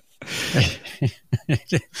doing.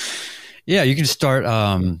 Yeah. You can start,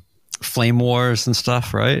 flame wars and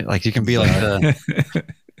stuff, right? Like you can be like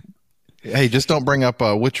Hey, just don't bring up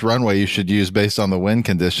which runway you should use based on the wind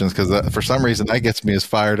conditions, because for some reason that gets me as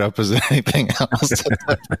fired up as anything else.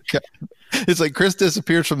 It's like Chris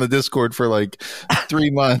disappears from the Discord for like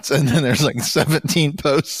 3 months, and then there's like 17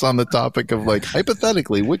 posts on the topic of like,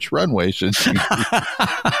 hypothetically, which runway should you use?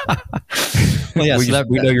 Well, yeah, we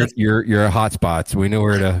know your hot spots. We know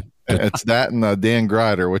where to. It's that and Dan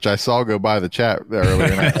Grider, which I saw go by the chat earlier,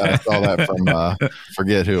 and I saw that from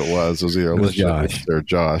forget who it was. It was either Josh or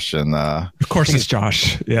Josh, and of course it's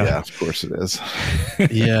Josh. Yeah, of course it is.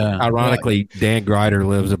 Yeah. Ironically, Dan Grider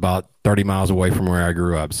lives about 30 miles away from where I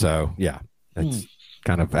grew up, so yeah, that's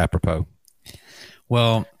kind of apropos.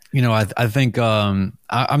 Well, I think I'm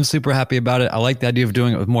super happy about it. I like the idea of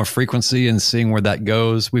doing it with more frequency and seeing where that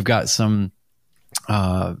goes. We've got some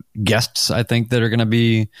guests, I think, that are going to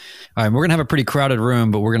be, we're going to have a pretty crowded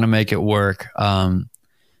room, but we're going to make it work. But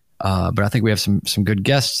I think we have some good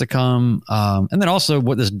guests to come. And then also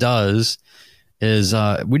what this does is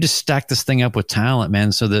we just stack this thing up with talent,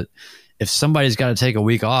 man, so that if somebody's got to take a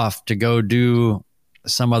week off to go do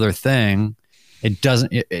some other thing, it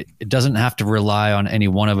doesn't have to rely on any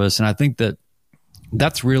one of us. And I think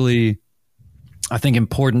that's really,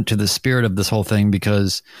 important to the spirit of this whole thing,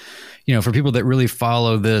 because for people that really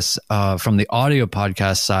follow this from the audio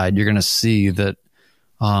podcast side, you're going to see that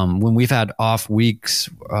when we've had off weeks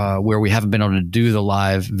where we haven't been able to do the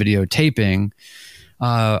live video taping,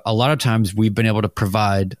 a lot of times we've been able to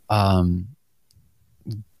provide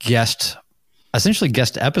guest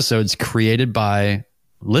episodes created by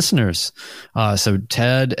listeners. So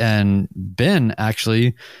Ted and Ben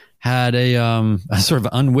actually had a sort of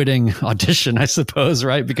unwitting audition, I suppose,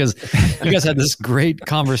 right? Because you guys had this great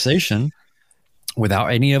conversation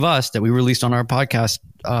without any of us that we released on our podcast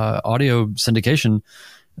audio syndication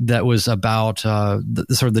that was about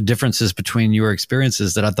the differences between your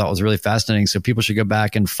experiences that I thought was really fascinating. So people should go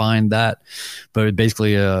back and find that. But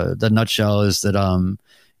basically, the nutshell is that,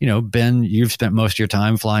 Ben, you've spent most of your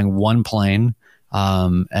time flying one plane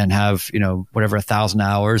and have, whatever 1,000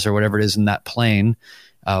 hours or whatever it is in that plane.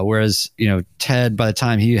 Whereas, Ted, by the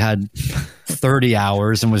time he had 30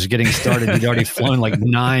 hours and was getting started, he'd already flown like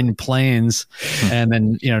 9 planes. And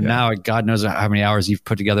then, now God knows how many hours you've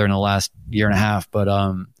put together in the last year and a half. But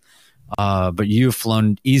you've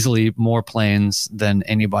flown easily more planes than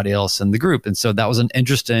anybody else in the group. And so that was an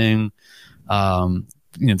interesting,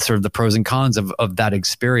 sort of the pros and cons of that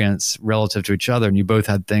experience relative to each other. And you both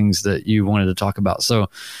had things that you wanted to talk about.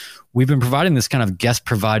 So we've been providing this kind of guest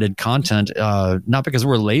provided content, not because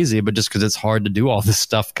we're lazy, but just because it's hard to do all this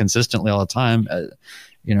stuff consistently all the time, and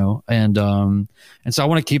so I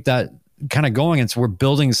want to keep that kind of going. And so we're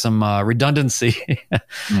building some redundancy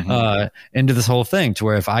into this whole thing, to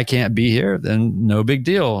where if I can't be here, then no big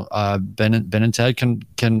deal. Ben and Ted can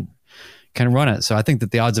run it. So I think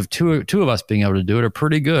that the odds of two of us being able to do it are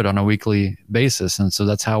pretty good on a weekly basis. And so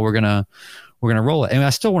that's how we're going to roll it. And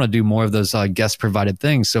I still want to do more of those guest provided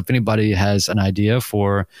things. So if anybody has an idea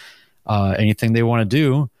for anything they want to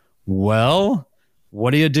do, well,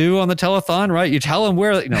 what do you do on the telethon, right? You tell them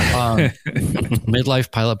where,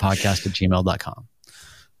 midlifepilotpodcast@gmail.com.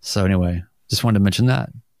 So anyway, just wanted to mention that.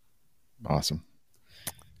 Awesome.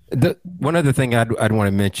 One other thing I'd want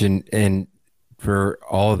to mention, and for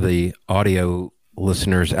all of the audio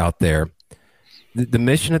listeners out there, the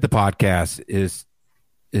mission of the podcast is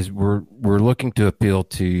we're looking to appeal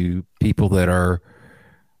to people that are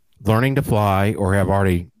learning to fly or have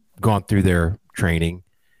already gone through their training,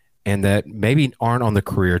 and that maybe aren't on the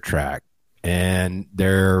career track, and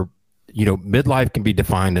they're, midlife can be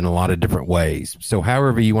defined in a lot of different ways. So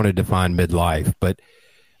however you want to define midlife, but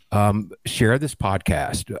share this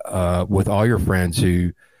podcast with all your friends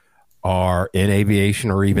who are in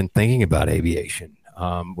aviation or even thinking about aviation.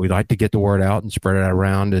 We'd like to get the word out and spread it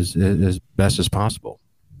around as best as possible.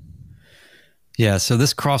 Yeah, so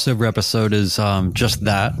this crossover episode is just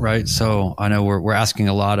that, right? So I know we're asking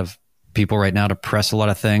a lot of people right now to press a lot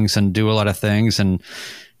of things and do a lot of things and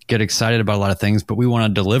get excited about a lot of things, but we want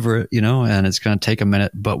to deliver it, and it's going to take a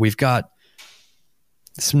minute. But we've got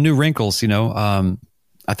some new wrinkles,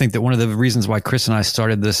 I think that one of the reasons why Chris and I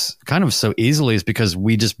started this kind of so easily is because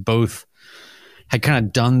we just both had kind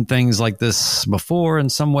of done things like this before in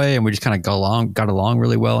some way, and we just kind of got along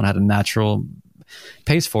really well and had a natural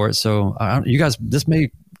pace for it. So you guys, this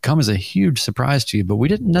may come as a huge surprise to you, but we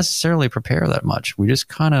didn't necessarily prepare that much. We just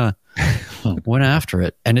kind of went after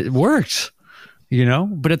it, and it worked,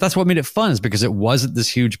 but that's what made it fun, is because it wasn't this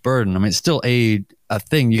huge burden. I mean, it's still a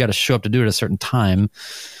thing. You got to show up to do it at a certain time,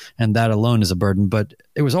 and that alone is a burden, but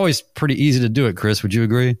it was always pretty easy to do it. Chris, would you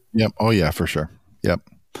agree? Yep. Oh yeah, for sure. Yep.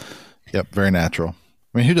 Very natural.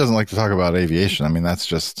 I mean, who doesn't like to talk about aviation? I mean, that's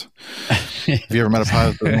just. Have you ever met a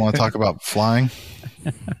pilot that doesn't want to talk about flying?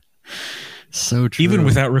 So true. Even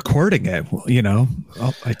without recording it,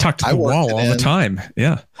 I talk to the wall all the time.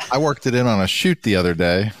 Yeah. I worked it in on a shoot the other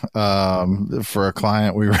day for a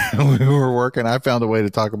client we were working. I found a way to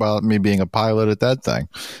talk about me being a pilot at that thing.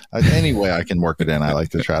 Any way I can work it in, I like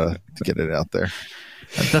to try to get it out there.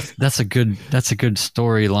 That's a good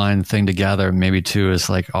storyline thing to gather. Maybe too is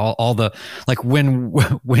like all the like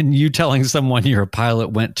when you telling someone you're a pilot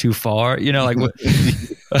went too far. Like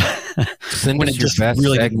send us your best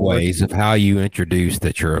really segues of how you introduce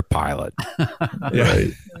that you're a pilot.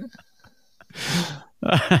 Right.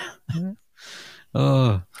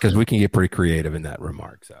 Because we can get pretty creative in that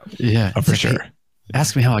remark. So yeah, for sure. Hey,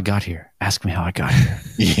 ask me how I got here.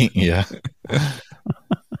 Yeah.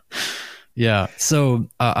 Yeah. So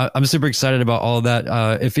I'm super excited about all of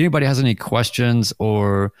that. If anybody has any questions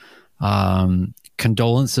or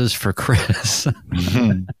condolences for Chris or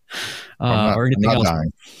anything else,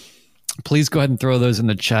 please go ahead and throw those in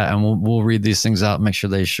the chat, and we'll read these things out and make sure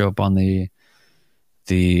they show up on the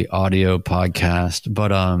audio podcast.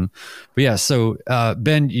 But yeah. So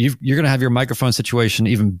Ben, you're going to have your microphone situation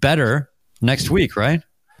even better next week, right?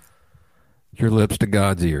 Your lips to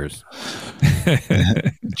God's ears.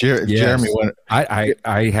 Jeremy,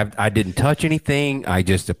 I didn't touch anything. I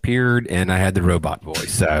just appeared and I had the robot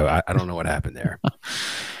voice. So I don't know what happened there.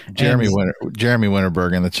 Jeremy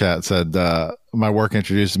Winterberg in the chat said, my work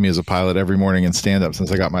introduces me as a pilot every morning in stand-up since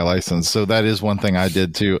I got my license. So that is one thing I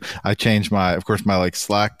did too. I changed my like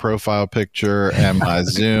Slack profile picture, and my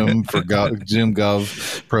Zoom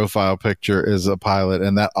Gov profile picture is a pilot,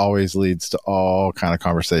 and that always leads to all kind of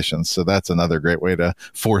conversations. So that's another great way to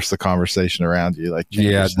force the conversation around you. Like,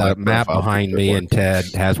 the map behind me and Ted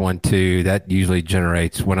has one too. That usually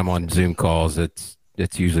generates when I'm on Zoom calls. It's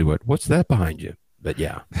usually what's that behind you? But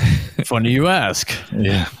yeah. Funny you ask.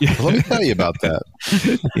 Yeah. Well, let me tell you about that.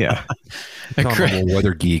 Yeah. I'm a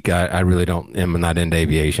weather geek. I really am not into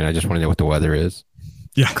aviation. I just want to know what the weather is.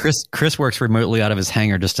 Yeah. Chris works remotely out of his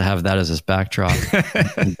hangar just to have that as his backdrop.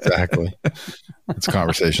 Exactly. It's a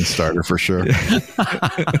conversation starter for sure.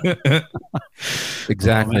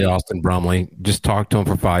 Exactly, Austin Brumley. Just talk to them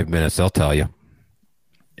for 5 minutes. They'll tell you.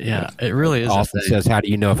 Yeah, it really is. Austin says, how do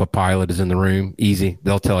you know if a pilot is in the room? Easy.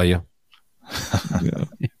 They'll tell you.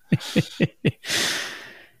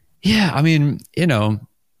 Yeah, I mean,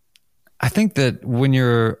 I think that when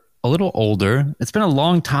you're a little older, it's been a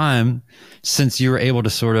long time since you were able to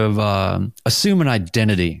sort of assume an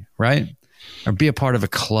identity, right? Or be a part of a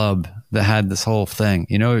club that had this whole thing.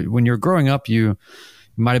 When you're growing up, you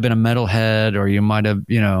might have been a metalhead, or you might have,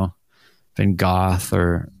 been goth,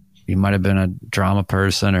 or you might have been a drama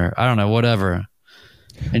person, or I don't know, whatever.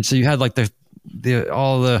 And so you had like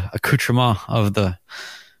all the accoutrement of the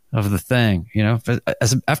thing,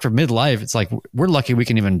 after midlife, it's like, we're lucky we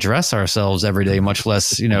can even dress ourselves every day, much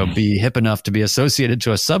less, be hip enough to be associated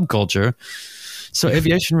to a subculture. So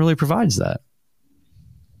aviation really provides that.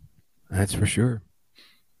 That's for sure.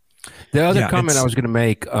 The other comment I was going to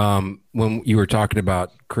make, when you were talking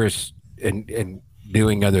about Chris and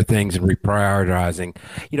doing other things and reprioritizing,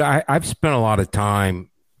 I've spent a lot of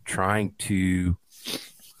time trying to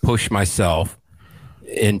push myself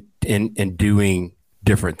in doing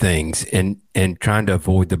different things and trying to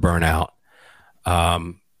avoid the burnout,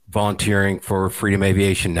 volunteering for Freedom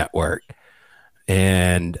Aviation Network,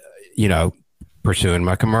 and, pursuing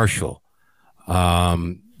my commercial,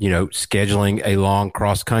 scheduling a long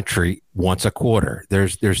cross country once a quarter.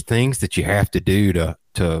 There's things that you have to do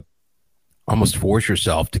to almost force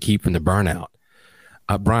yourself to keep from the burnout.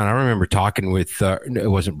 Brian, I remember talking with,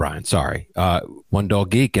 it wasn't Brian, sorry. One Dull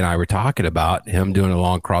Geek and I were talking about him doing a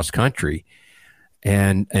long cross country,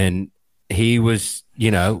 and he was,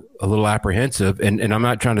 a little apprehensive, and I'm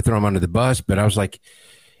not trying to throw him under the bus, but I was like,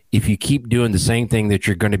 if you keep doing the same thing that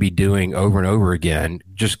you're going to be doing over and over again,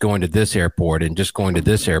 just going to this airport and just going to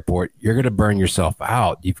this airport, you're going to burn yourself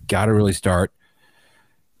out. You've got to really start,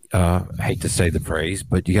 I hate to say the phrase,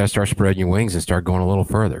 but you got to start spreading your wings and start going a little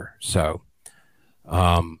further. So,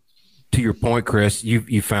 to your point, Chris,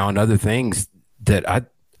 you found other things that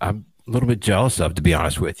I'm a little bit jealous of, to be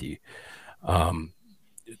honest with you.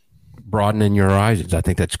 Broadening your horizons. I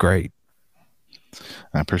think that's great.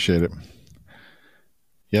 I appreciate it.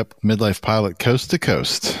 Yep. Midlife pilot, coast to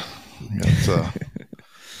coast.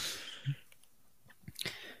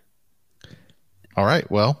 All right.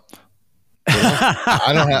 Well,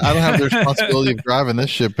 I don't have the responsibility of driving this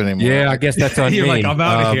ship anymore. Yeah, I guess that's on You're me. like, I'm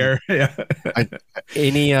out of here. Yeah.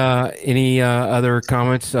 Any other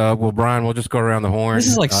comments? Well, Brian, we'll just go around the horn. This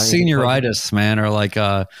is like senioritis, man, or like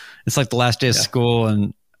it's like the last day of school,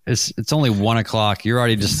 and it's only 1:00. You're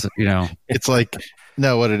already just It's like,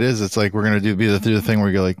 no, what it is, it's like we're gonna do the thing where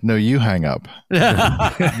you go like, no, you hang up.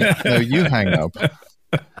 No, you hang up.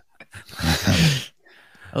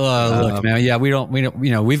 Look, man. Yeah, we don't.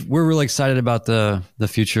 We're really excited about the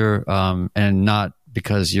future, and not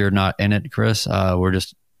because you're not in it, Chris.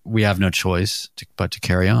 We have no choice but to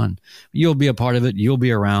carry on. You'll be a part of it. You'll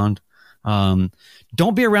be around.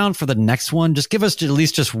 Don't be around for the next one. Just give us at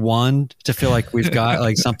least just one to feel like we've got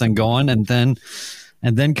like something going, and then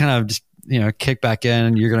kind of just kick back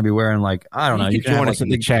in. You're going to be wearing like, I don't know. You can join us in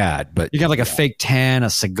the chat, but you can have like a fake tan, a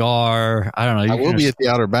cigar. I don't know. I will be at the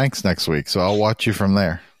Outer Banks next week, so I'll watch you from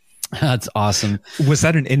there. That's awesome. Was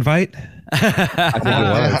that an invite? I think it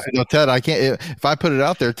was. No, Ted, I can't. If I put it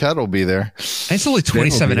out there, Ted will be there. It's only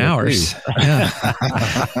 27 hours. Yeah.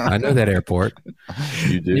 I know that airport.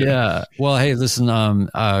 You do. Yeah. Well, hey, listen.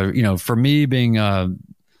 For me being a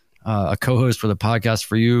co-host for the podcast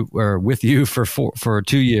for you or with you for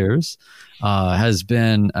 2 years has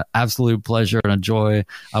been an absolute pleasure and a joy.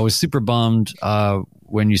 I was super bummed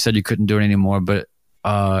when you said you couldn't do it anymore, but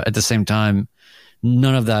at the same time,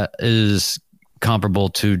 none of that is comparable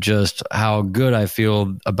to just how good I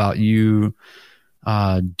feel about you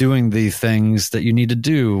doing the things that you need to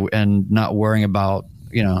do and not worrying about,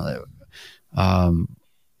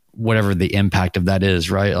 whatever the impact of that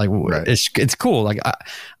is, right? Like, right. It's cool. Like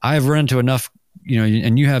I've run into enough,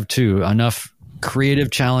 and you have too, enough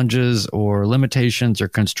creative challenges or limitations or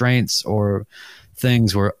constraints or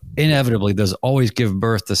things where inevitably those always give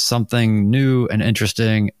birth to something new and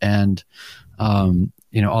interesting and,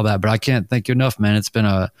 all that, but I can't thank you enough, man. It's been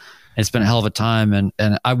a hell of a time.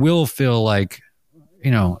 And I will feel like,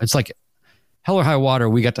 it's like hell or high water.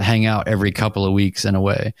 We got to hang out every couple of weeks in a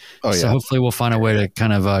way. Oh, yeah. So hopefully we'll find a way to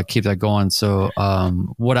kind of keep that going. So, I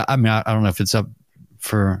don't know if it's up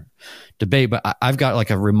for debate, but I've got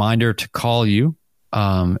like a reminder to call you,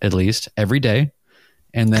 at least every day.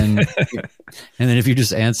 And then, if you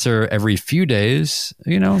just answer every few days,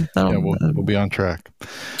 we'll be on track.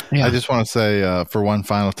 Yeah. I just want to say for one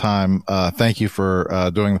final time, thank you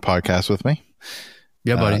for doing the podcast with me.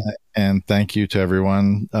 Yeah, buddy. And thank you to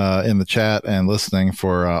everyone in the chat and listening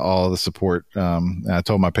for all of the support. I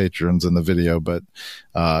told my patrons in the video, but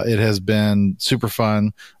it has been super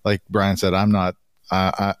fun. Like Brian said,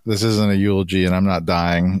 this isn't a eulogy, and I'm not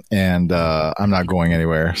dying, and I'm not going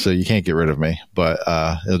anywhere, so you can't get rid of me. But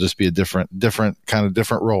it'll just be a different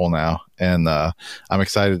role now, and I'm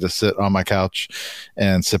excited to sit on my couch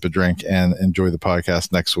and sip a drink and enjoy the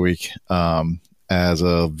podcast next week as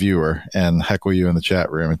a viewer and heckle you in the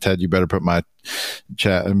chat room. And Ted, you better put my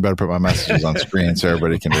messages on screen so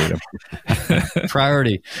everybody can read them.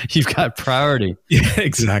 Priority. You've got priority. Yeah,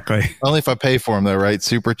 exactly. Only if I pay for them though, right?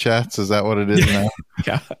 Super chats. Is that what it is now?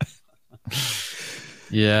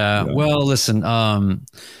 Yeah. Well, listen,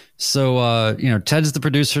 so Ted's the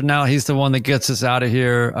producer now. He's the one that gets us out of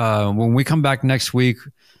here. When we come back next week,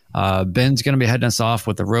 Ben's going to be heading us off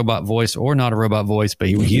with a robot voice or not a robot voice, but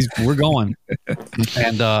we're going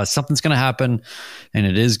and something's going to happen and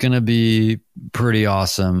it is going to be pretty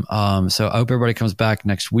awesome. So I hope everybody comes back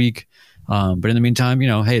next week. But in the meantime,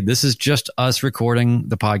 hey, this is just us recording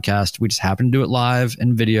the podcast. We just happen to do it live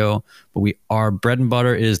and video, but our bread and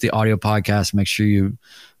butter is the audio podcast. Make sure you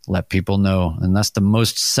let people know. And that's the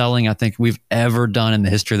most selling I think we've ever done in the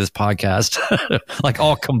history of this podcast, like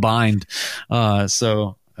all combined.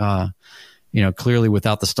 Clearly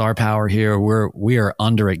without the star power here, we are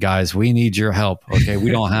under it, guys. We need your help. Okay.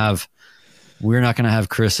 We're not going to have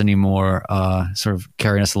Chris anymore, sort of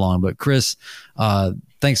carrying us along, but Chris,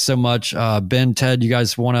 thanks so much. Ben, Ted, you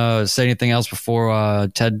guys want to say anything else before,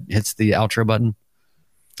 Ted hits the outro button?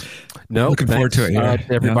 No, looking forward to it.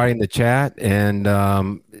 To everybody in the chat and,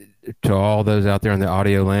 to all those out there in the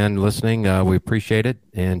audio land listening, we appreciate it.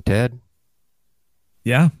 And Ted.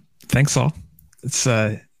 Yeah. Thanks all.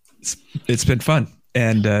 It's been fun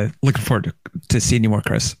and looking forward to seeing you more,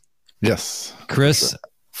 Chris. Yes. Chris,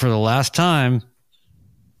 for the last time,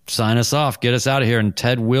 sign us off, get us out of here, and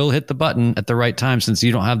Ted will hit the button at the right time since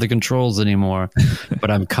you don't have the controls anymore.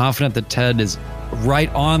 But I'm confident that Ted is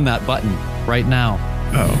right on that button right now.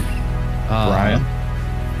 Oh. Brian.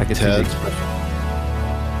 I can Ted. see the expression.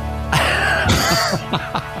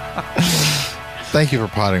 Thank you for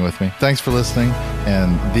potting with me. Thanks for listening.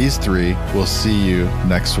 And these three will see you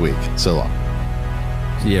next week. So long.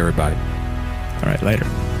 See you, everybody. All right, later.